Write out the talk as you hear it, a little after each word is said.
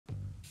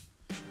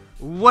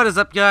What is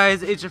up,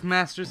 guys?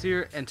 Hfmasters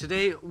here, and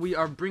today we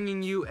are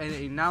bringing you an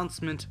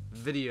announcement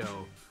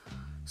video.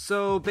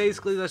 So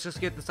basically, let's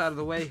just get this out of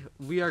the way.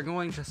 We are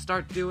going to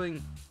start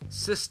doing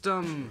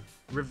system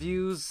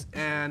reviews,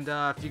 and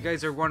if you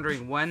guys are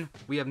wondering when,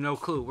 we have no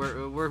clue.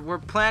 We're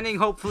planning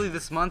hopefully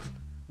this month,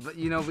 but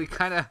you know we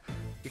kind of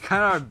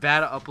are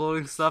bad at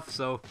uploading stuff,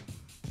 so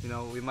you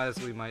know we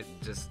might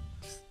just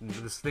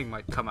this thing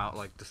might come out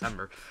like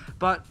December,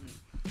 but.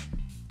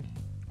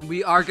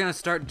 We are going to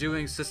start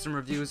doing system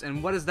reviews,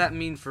 and what does that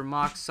mean for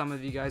mocks? Some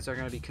of you guys are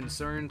going to be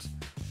concerned,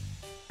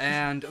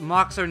 and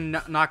mocks are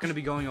not going to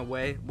be going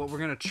away. What we're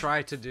going to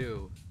try to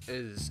do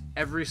is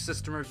every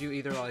system review,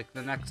 either like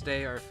the next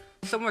day or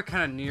somewhere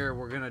kind of near,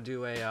 we're going to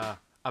do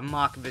a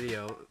mock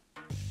video.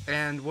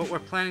 And what we're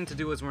planning to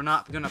do is we're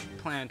not going to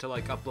plan to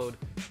like upload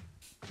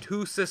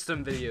 2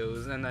 system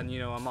videos and then, you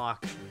know, a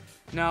mock.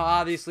 Now,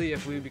 obviously,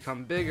 if we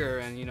become bigger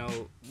and, you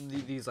know,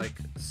 these, like,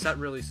 set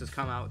releases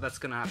come out, that's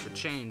going to have to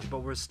change. But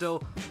we're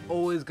still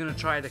always going to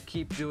try to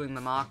keep doing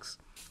the mocks,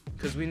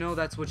 because we know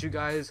that's what you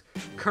guys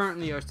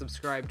currently are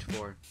subscribed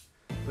for.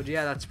 But,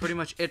 yeah, that's pretty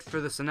much it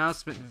for this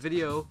announcement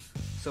video.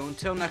 So,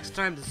 until next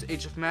time, this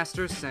is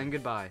Hfmasters saying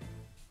goodbye.